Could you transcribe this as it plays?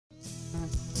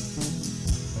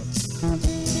People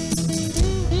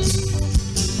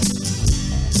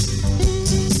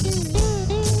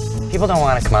don't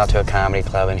want to come out to a comedy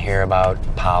club and hear about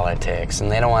politics,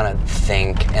 and they don't want to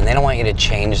think, and they don't want you to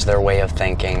change their way of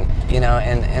thinking, you know,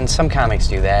 and some comics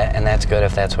do that, and that's good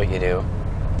if that's what you do.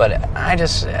 But I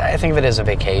think of it as a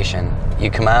vacation. You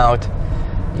come out,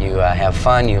 you have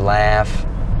fun, you laugh,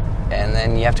 and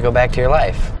then you have to go back to your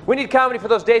life. We need comedy for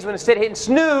those days when instead of hitting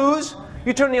snooze,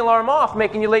 you turn the alarm off,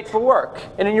 making you late for work.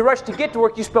 And in your rush to get to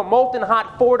work, you spill molten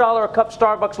hot $4 a cup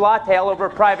Starbucks latte all over a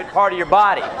private part of your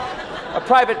body. A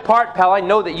private part, pal, I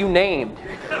know that you named.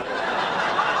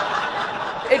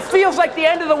 It feels like the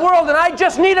end of the world, and I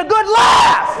just need a good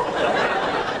laugh!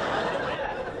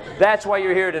 That's why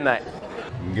you're here tonight.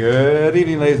 Good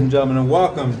evening, ladies and gentlemen, and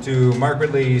welcome to Mark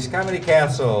Ridley's Comedy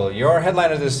Castle. Your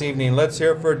headliner this evening, let's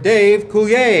hear it for Dave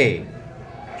Coulier.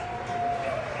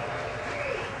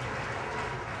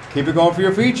 Keep it going for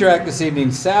your feature act this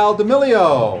evening, Sal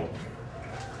D'Amelio.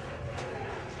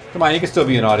 Come on, you can still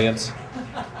be an audience.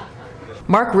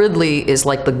 Mark Ridley is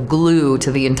like the glue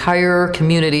to the entire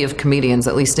community of comedians,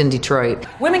 at least in Detroit.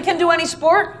 Women can do any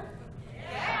sport?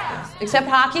 Yeah. Except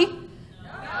hockey?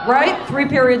 No. Right? 3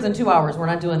 periods in 2 hours. We're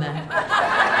not doing that.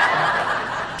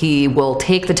 He will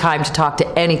take the time to talk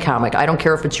to any comic. I don't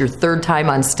care if it's your 3rd time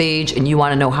on stage and you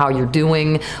want to know how you're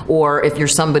doing, or if you're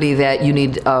somebody that you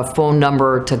need a phone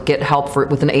number to get help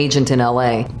with an agent in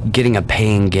LA. Getting a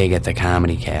paying gig at the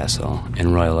Comedy Castle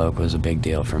in Royal Oak was a big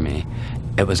deal for me.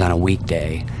 It was on a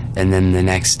weekday, and then the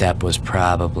next step was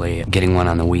probably getting one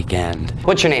on the weekend.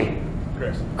 What's your name?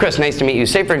 Chris. Chris, nice to meet you.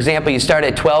 Say, for example, you start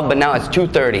at 12, but now it's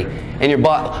 2:30, and you're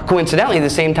bought, coincidentally, the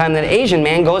same time that Asian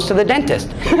man goes to the dentist.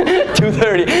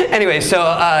 2:30. Anyway, so,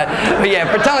 but yeah,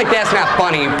 pretend like that's not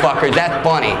funny, you fuckers. That's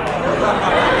funny.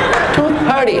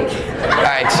 2:30. All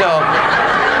right, so.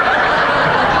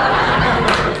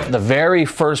 The very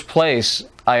first place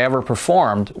I ever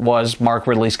performed was Mark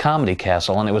Ridley's Comedy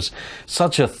Castle, and it was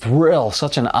such a thrill,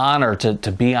 such an honor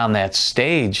to be on that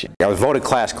stage. I was voted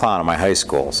class clown in my high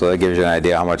school, so that gives you an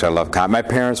idea how much I love comedy. My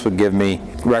parents would give me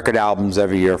record albums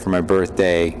every year for my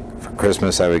birthday. For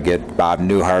Christmas, I would get Bob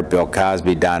Newhart, Bill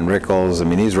Cosby, Don Rickles. I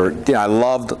mean, these were, you know, I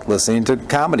loved listening to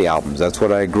comedy albums. That's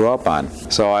what I grew up on.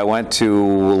 So I went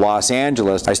to Los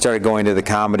Angeles. I started going to the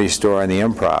Comedy Store and the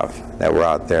Improv that were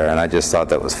out there, and I just thought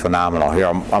that was phenomenal. Here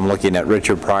I'm looking at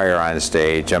Richard Pryor on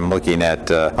stage. I'm looking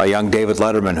at a young David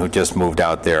Letterman who just moved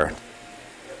out there.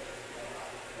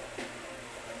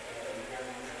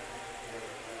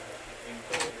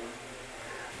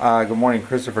 Good morning,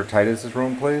 Christopher Titus's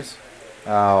room, please.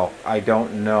 Oh, I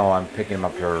don't know. I'm picking him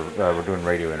up here. We're doing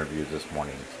radio interviews this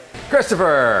morning.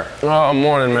 Christopher! Oh,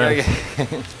 morning, man.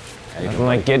 Nothing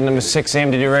like getting them at 6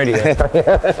 a.m. to do radio.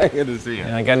 Good to see you.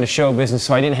 And I got into show business,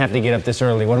 so I didn't have to get up this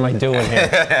early. What am I doing here?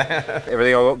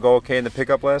 Everything go okay in the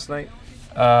pickup last night?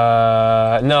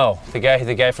 No. The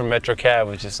guy from Metro Cab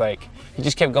was just like, he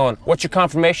just kept going, "What's your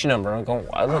confirmation number?" I'm going,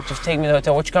 "Look, just take me to the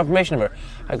hotel. What's your confirmation number?"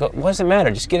 I go, "What does it matter?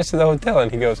 Just get us to the hotel."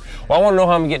 And he goes, "Well, I want to know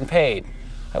how I'm getting paid."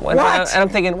 I went, and I'm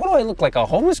thinking, what do I look like, a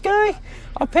homeless guy?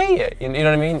 I'll pay you. You know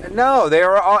what I mean? No, they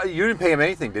were all, you didn't pay him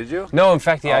anything, did you? No, in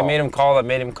fact, yeah, I made him call the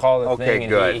okay, thing,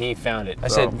 good. and he found it. I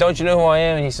said, "Don't you know who I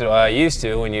am?" And he said, "Well, I used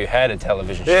to when you had a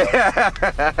television show."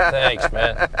 Thanks,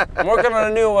 man. I'm working on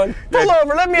a new one. Pull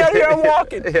over, let me out of here, I'm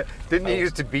walking. Didn't you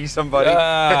used to be somebody?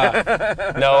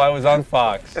 No, I was on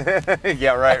Fox.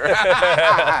 Yeah, right.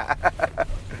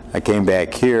 I came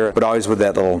back here, but always with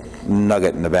that little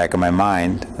nugget in the back of my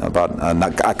mind about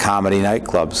a comedy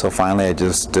nightclub. So finally I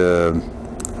just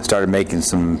started making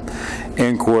some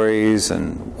inquiries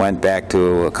and went back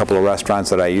to a couple of restaurants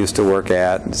that I used to work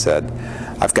at and said,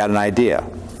 "I've got an idea."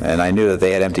 And I knew that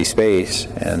they had empty space,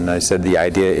 and I said the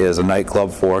idea is a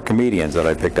nightclub for comedians that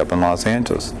I picked up in Los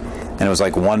Angeles. And it was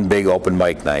like one big open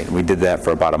mic night. We did that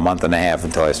for about a month and a half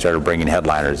until I started bringing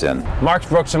headliners in. Mark's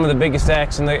broke some of the biggest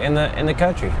acts in the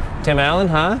country. Tim Allen,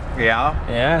 huh? Yeah.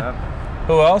 Yeah.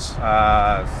 Who else?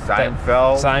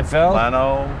 Seinfeld.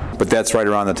 Leno. But that's right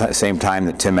around the same time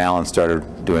that Tim Allen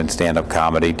started doing stand-up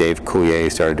comedy. Dave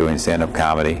Coulier started doing stand-up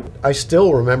comedy. I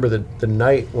still remember the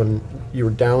night when you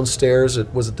were downstairs.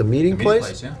 Was it the meeting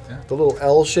place? Yeah. The little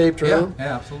L-shaped room?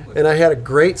 Yeah, absolutely. And I had a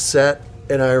great set.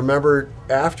 And I remember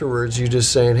afterwards you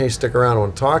just saying, "Hey, stick around, I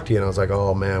want to talk to you." And I was like,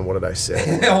 "Oh man, what did I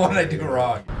say?" What did I do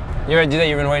wrong? You ever do that?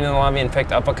 You've been waiting in the lobby and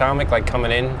picked up a comic, like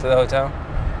coming in to the hotel?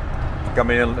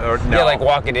 Coming in, or no? Yeah, like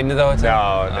walking into the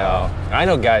hotel? No. I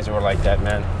know guys who were like that,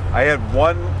 man. I had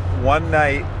one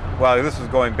night, well, this was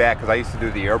going back because I used to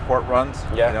do the airport runs,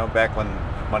 yeah. You know, back when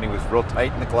money was real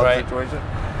tight in the club situation.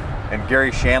 And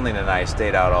Gary Shandling and I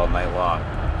stayed out all night long.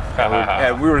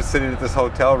 And we were sitting at this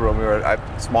hotel room. We were at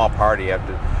a small party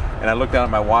after And I looked down at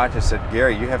my watch. I said,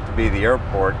 Gary, you have to be at the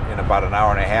airport in about an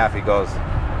hour and a half. He goes,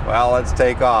 well, let's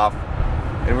take off.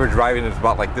 And we were driving at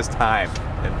about like this time,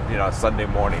 and Sunday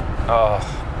morning.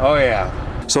 Oh yeah.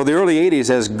 So the early 80s,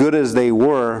 as good as they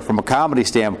were from a comedy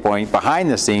standpoint, behind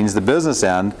the scenes, the business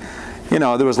end,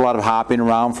 there was a lot of hopping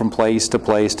around from place to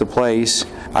place to place.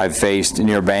 I've faced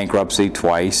near bankruptcy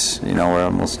twice, we're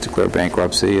almost declared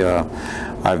bankruptcy.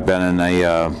 I've been in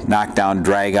a knockdown,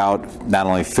 drag-out, not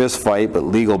only fist fight, but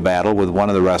legal battle with one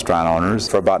of the restaurant owners.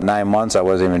 For about 9 months, I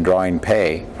wasn't even drawing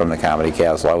pay from the Comedy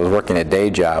Castle. I was working a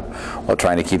day job while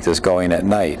trying to keep this going at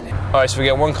night. All right, so we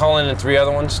got one call-in and 3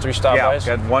 other ones, 3 stop-bys?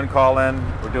 Yeah, got one call-in.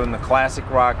 We're doing the classic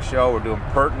rock show. We're doing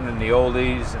Purton and the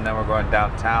oldies, and then we're going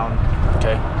downtown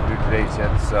to do today's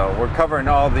hits. So we're covering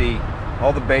all the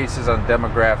bases on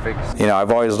demographics.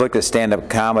 I've always looked at stand-up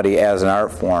comedy as an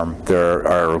art form. There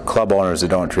are club owners that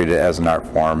don't treat it as an art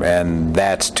form, and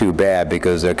that's too bad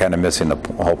because they're kind of missing the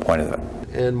whole point of it.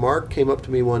 And Mark came up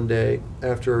to me one day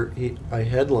after I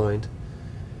headlined,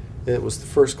 and it was the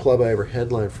first club I ever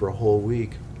headlined for a whole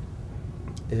week.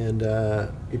 And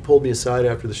he pulled me aside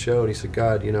after the show, and he said,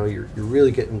 God, you're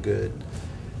really getting good,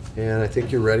 and I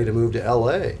think you're ready to move to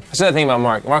L.A. That's the thing about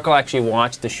Mark. Mark will actually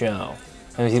watch the show.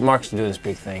 Mark's doing this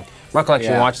big thing. Mark will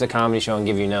actually watch the comedy show and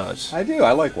give you notes. I do.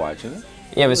 I like watching it.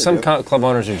 Yeah, but some club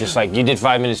owners are just like, you did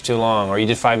 5 minutes too long, or you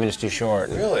did 5 minutes too short.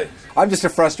 Really? I'm just a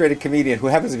frustrated comedian who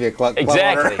happens to be a club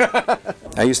owner.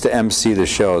 I used to MC the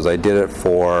shows. I did it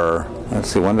for,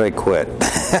 let's see, when did I quit?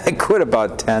 I quit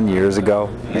about 10 years ago.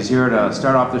 He's here to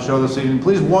start off the show this evening.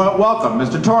 Please welcome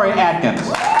Mr. Torrey Atkins.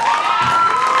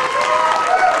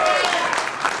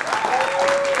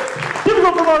 Give it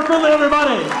up for Mark Ridley,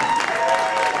 everybody.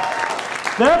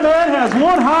 That man has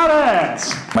one hot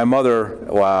ass. My mother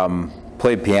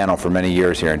played piano for many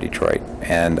years here in Detroit,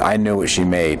 and I knew what she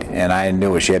made, and I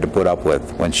knew what she had to put up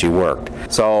with when she worked.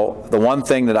 So the one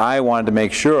thing that I wanted to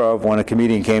make sure of when a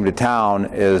comedian came to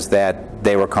town is that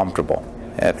they were comfortable.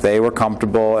 If they were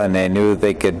comfortable and they knew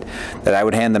that I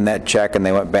would hand them that check and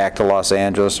they went back to Los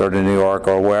Angeles or to New York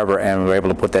or wherever and were able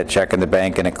to put that check in the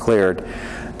bank and it cleared,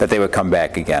 that they would come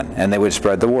back again and they would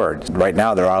spread the word. Right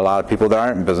now there are a lot of people that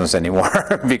aren't in business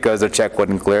anymore because their check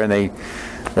wouldn't clear and they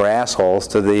were assholes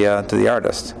to the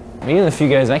artist. Me and the few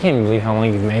guys, I can't even believe how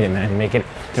long you've made it, man. Make it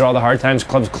through all the hard times,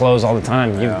 clubs close all the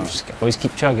time. You just always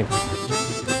keep chugging.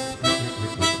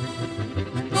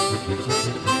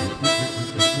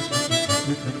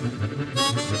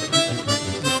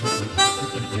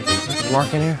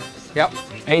 Mark in here? Yep.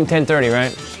 8 and 10:30,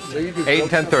 right? 8 and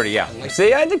 10:30, yeah.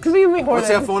 See, I think What's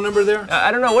that phone number there?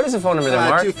 I don't know. What is the phone number there,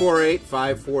 Mark?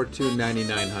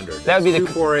 248-542-9900. That would be the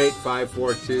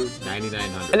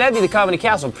 248-542-9900. And that'd be the Comedy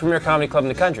Castle, premier comedy club in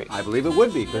the country. I believe it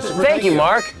would be. Thank you,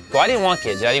 Mark. Well, I didn't want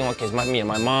kids.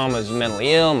 My mom was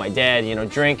mentally ill. My dad,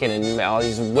 drinking and all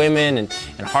these women and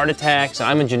heart attacks.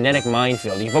 I'm a genetic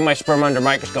minefield. You put my sperm under a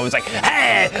microscope, it's like,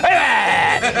 hey, back.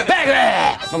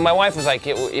 But my wife was like,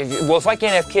 if I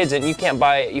can't have kids, then you can't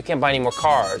buy any more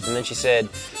cars. And then she said, in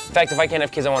fact, if I can't have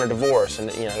kids, I want a divorce.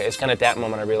 And it's kind of at that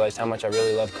moment I realized how much I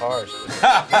really love cars.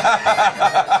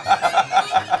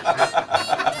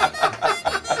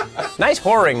 Nice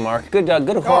whoring, Mark. Good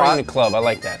whoring in the club. I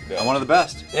like that. I'm one of the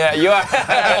best. Yeah, you are.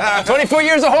 24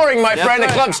 years of whoring, my friend. Right.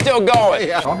 The club's still going.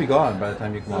 Yeah. I'll be gone by the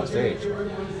time you come on stage. You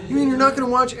mean you're not going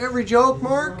to watch every joke,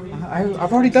 Mark?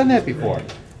 I've already done that before.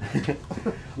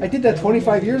 I did that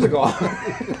 25 years ago.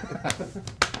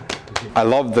 I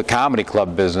love the comedy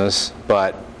club business,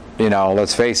 but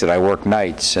let's face it, I work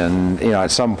nights, and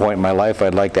at some point in my life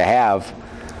I'd like to have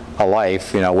a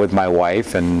life, with my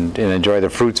wife and enjoy the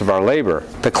fruits of our labor.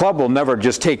 The club will never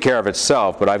just take care of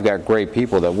itself, but I've got great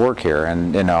people that work here,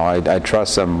 and I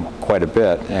trust them quite a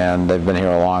bit, and they've been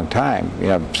here a long time.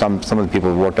 Some of the people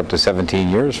have worked up to 17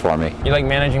 years for me. You like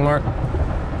managing, Mark?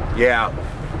 Yeah,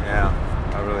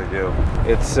 I really do.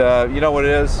 It's you know what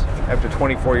it is? After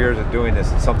 24 years of doing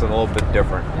this, it's something a little bit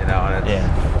different,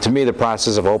 And To me, the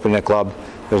process of opening a club,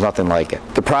 there's nothing like it.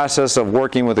 The process of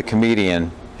working with a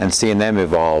comedian and seeing them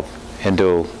evolve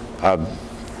into a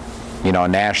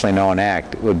nationally known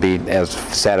act would be as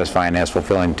satisfying, as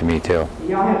fulfilling to me too.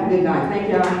 Y'all have a good night.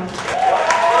 Thank y'all.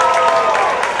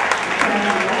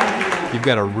 You've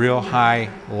got a real high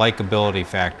likability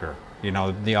factor.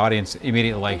 The audience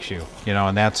immediately likes you,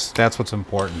 and that's what's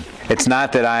important. It's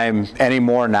not that I'm any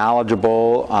more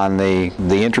knowledgeable on the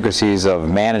intricacies of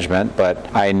management, but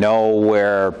I know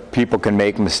where people can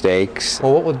make mistakes.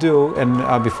 Well, what we'll do,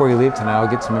 and before you leave tonight, I'll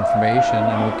get some information,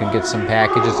 and we can get some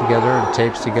packages together and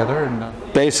tapes together. And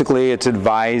basically, it's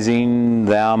advising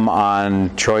them on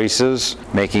choices,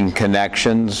 making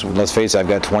connections. Let's face it, I've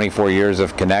got 24 years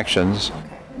of connections.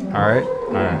 All right.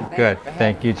 All right. Good.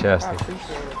 Thank you, Chesty.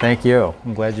 Thank you.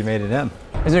 I'm glad you made it in.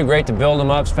 Isn't it great to build them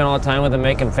up, spend all the time with them,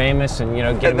 make them famous, and you know,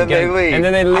 And then they leave. And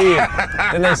then they leave.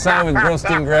 Then they sign with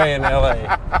Brillstein Gray in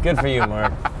LA. Good for you,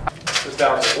 Mark. Just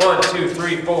down. 1, 2,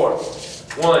 3, 4.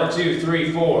 1, 2,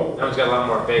 3, 4. That one's got a lot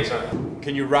more bass on it.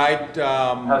 Can you ride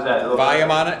How's that?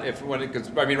 volume on it? Because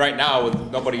I mean, right now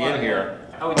with nobody in here,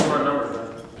 How we doing our numbers,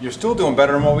 man? you're still doing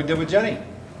better than what we did with Jenny.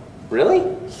 Really?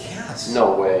 Yes.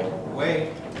 No way. Wait.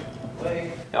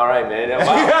 All right, man.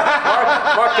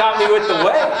 Wow. Mark got me with the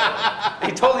way.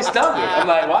 He totally stumped me. I'm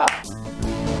like, wow.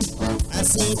 I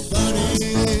say,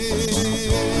 buddy.